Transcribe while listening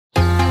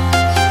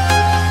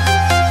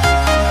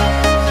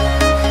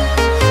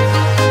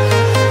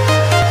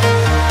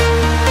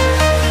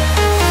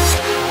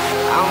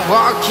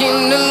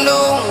walking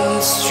alone,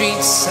 the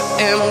streets are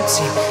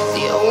empty.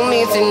 The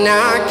only thing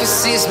I can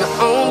see is my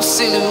own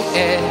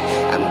silhouette.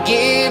 I'm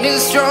getting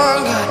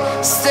stronger,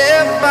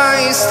 step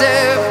by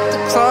step. The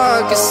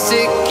clock is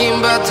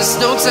ticking, but there's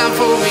no time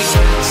for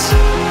regrets.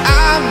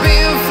 I've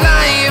been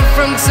flying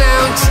from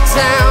town to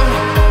town,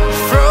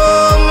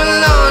 from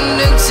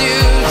London to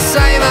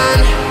Taiwan.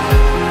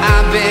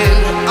 I've been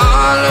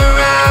all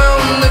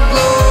around the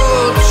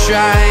globe,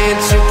 trying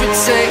to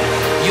protect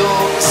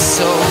your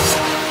soul.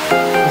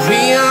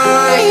 We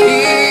are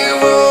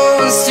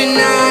heroes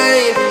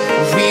tonight.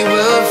 We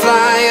will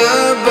fly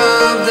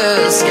above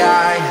the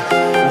sky.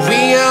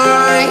 We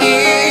are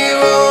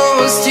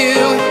heroes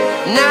tonight.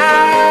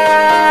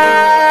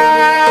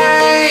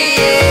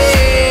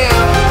 Yeah.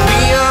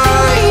 We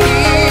are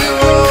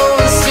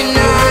heroes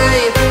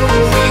tonight.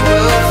 We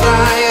will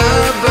fly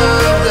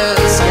above the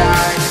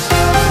sky.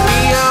 We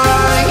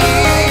are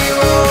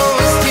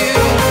heroes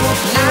tonight.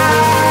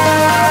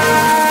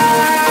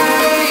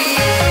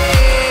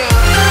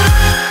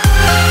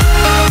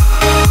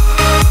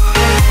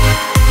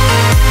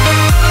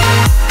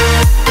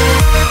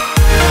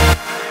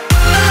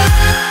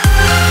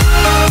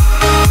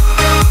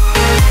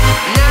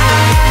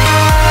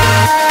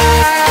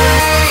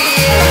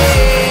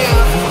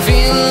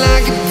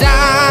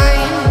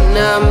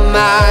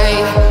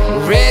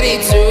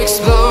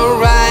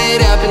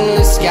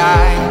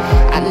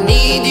 I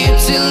need you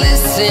to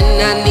listen,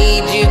 I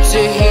need you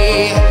to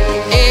hear,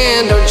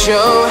 and don't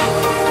show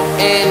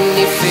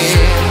any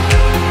fear.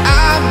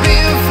 I've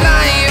been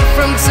flying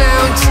from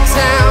town to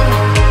town,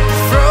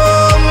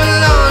 from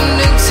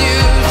London to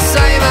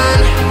Taiwan.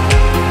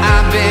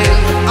 I've been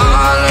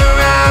all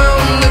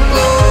around the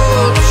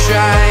globe,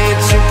 trying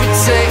to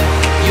protect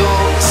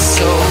your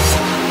soul.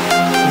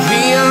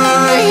 We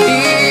are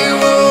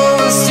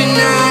heroes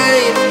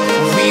tonight.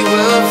 We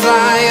will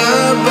fly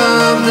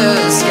above the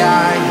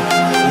sky.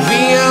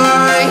 We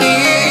are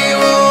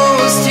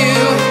heroes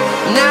tonight.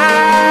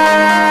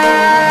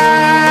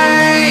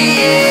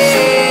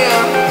 Yeah.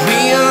 We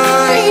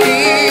are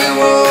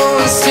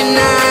heroes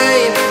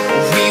tonight.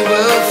 We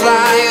will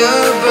fly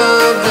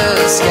above the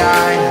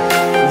sky.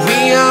 We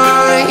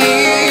are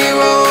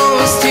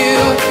heroes tonight.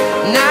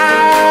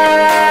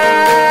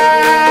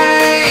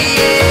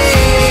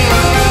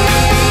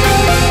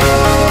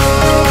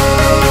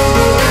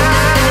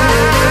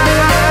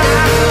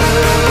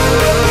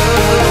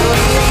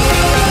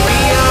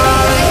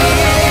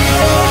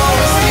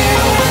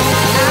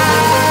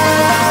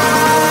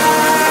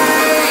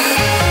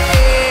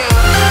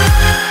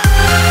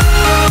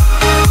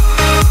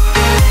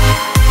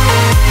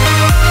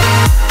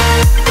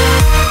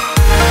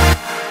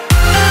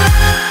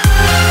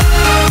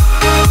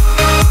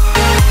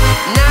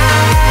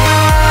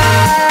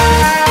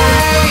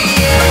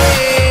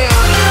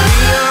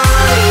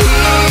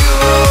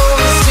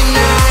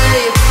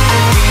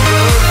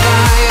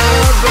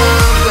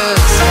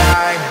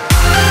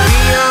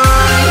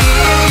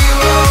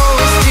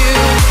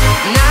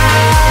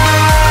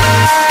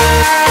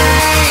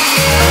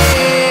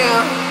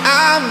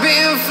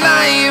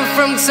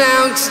 From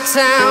town to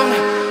town,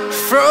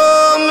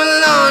 from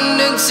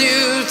London to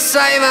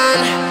Taiwan.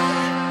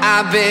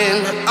 I've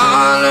been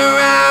all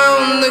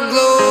around the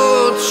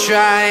globe,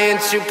 trying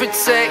to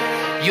protect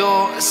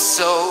your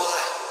soul.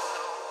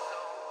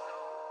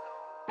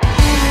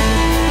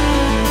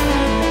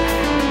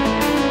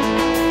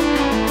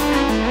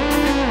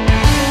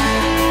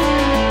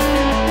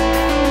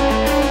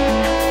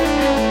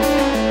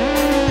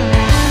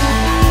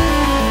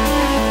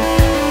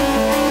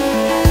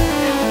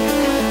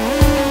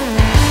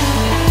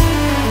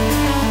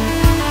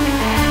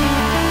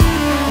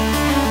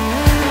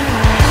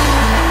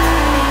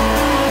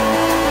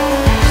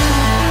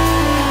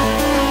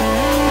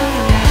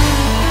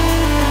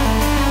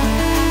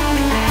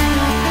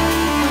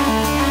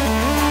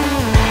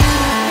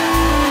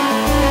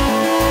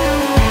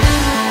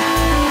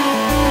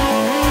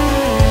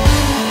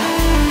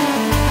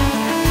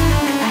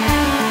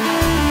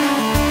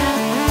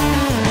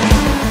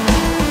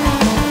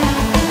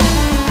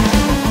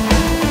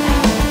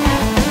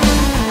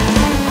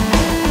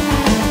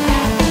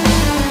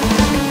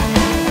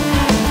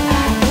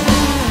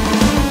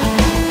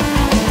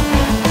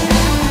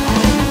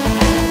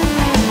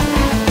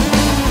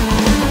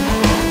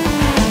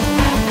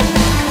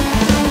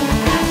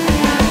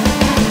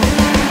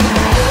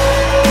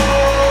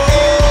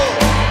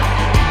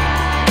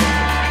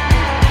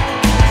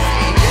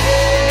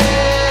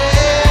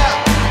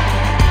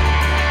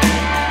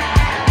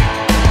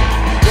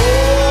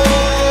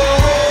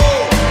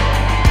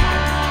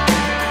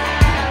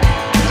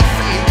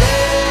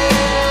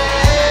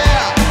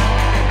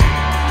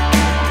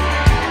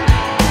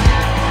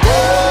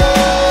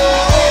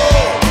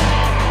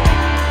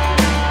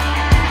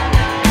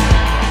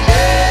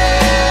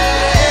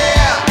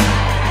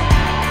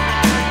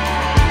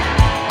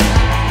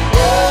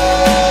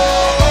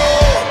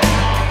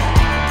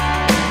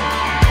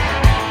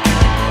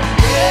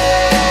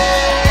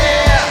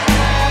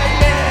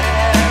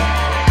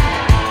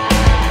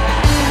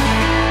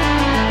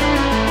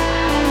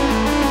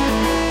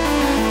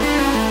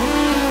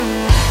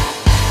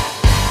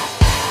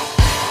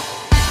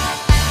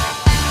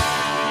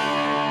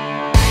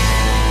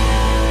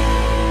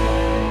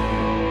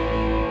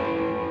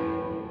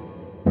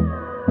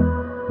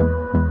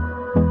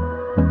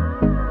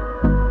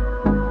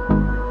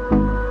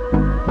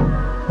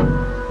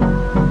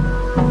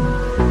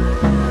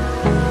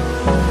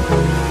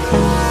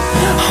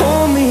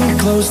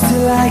 close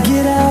till I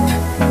get up.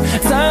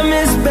 Time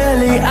is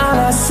barely on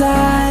our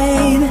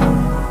side.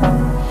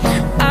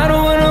 I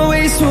don't wanna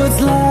waste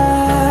what's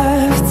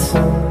left.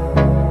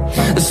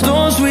 The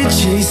storms we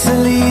chase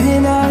are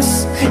leading us,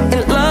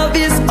 and love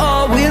is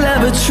all we'll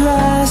ever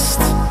trust.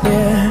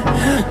 Yeah,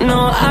 no,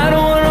 I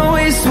don't wanna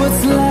waste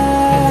what's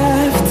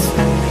left.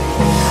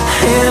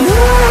 And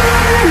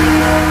on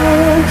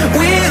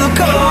we'll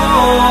go,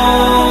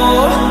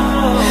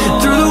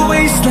 through the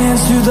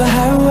wastelands, through the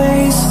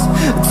highways,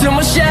 till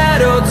my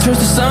shadow turns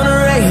to sun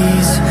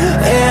rays.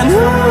 And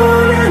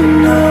on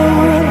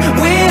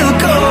we'll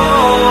go,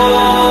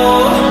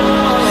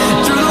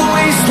 through the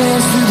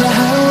wastelands, through the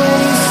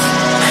highways,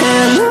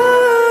 and on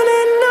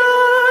we'll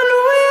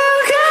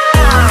go.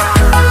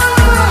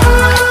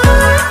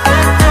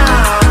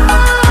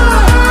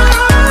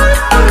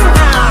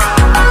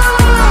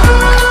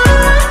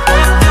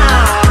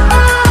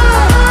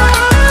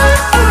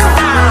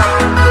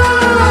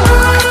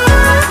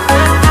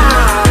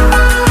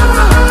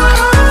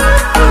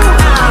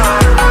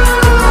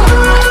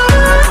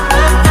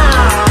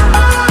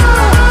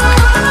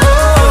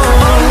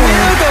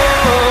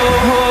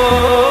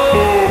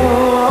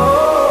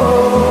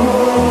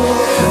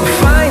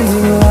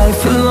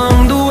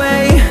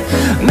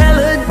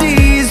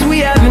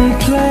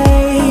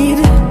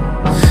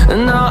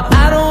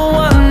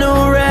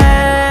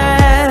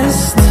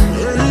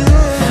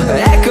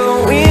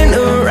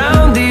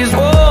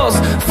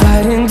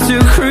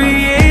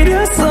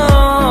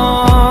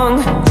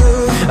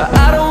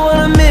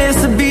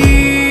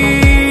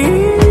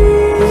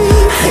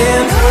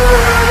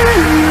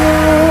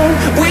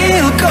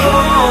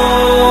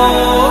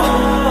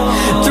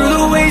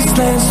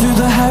 Through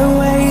the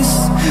highways,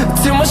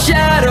 till my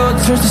shadow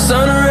turns to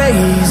sun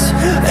rays.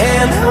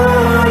 And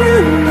on